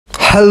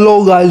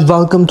Hello guys,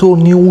 welcome to a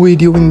new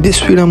video. In this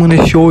video I'm going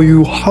to show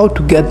you how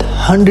to get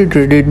 100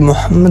 rated Mo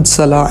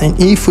Salah in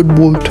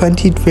eFootball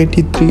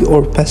 2023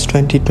 or PES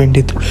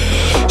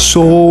 2023.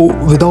 So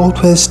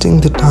without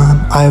wasting the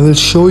time, I will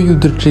show you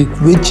the trick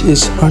which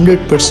is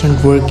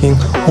 100% working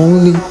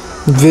only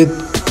with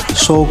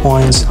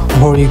coins,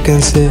 or you can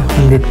say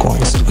 100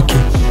 coins.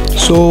 Okay,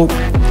 so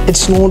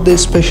it's not a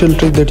special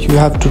trick that you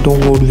have to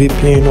download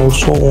VPN or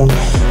so on,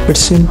 but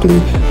simply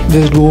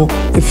just go.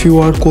 If you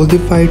are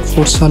qualified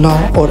for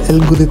Salah or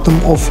algorithm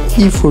of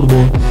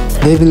eFootball,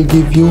 they will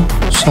give you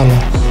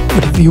Salah.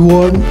 But if you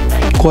are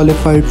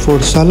qualified for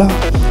Salah,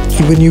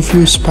 even if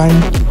you spend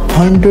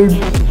 100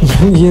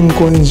 million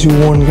coins, you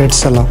won't get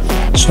Salah.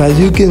 So as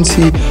you can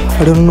see,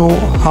 I don't know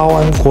how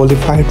I'm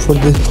qualified for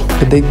this,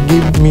 but they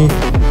give me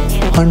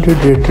 100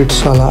 rated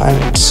Salah,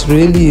 and it's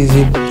really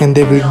easy. And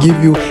they will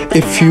give you,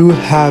 if you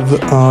have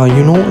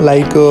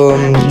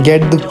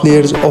get the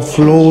players of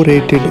low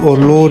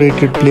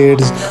rated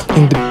players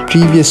in the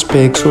previous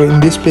pack. So in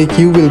this pack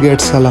you will get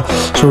Salah.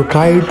 So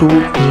try to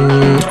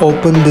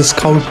open the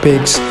scout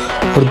packs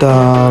or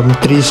the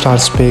 3-star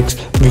packs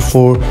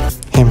before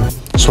him.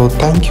 So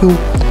thank you,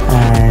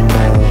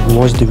 and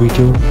watch the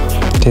video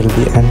till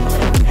the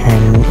end,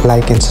 and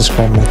like and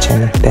subscribe my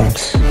channel.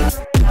 Thanks.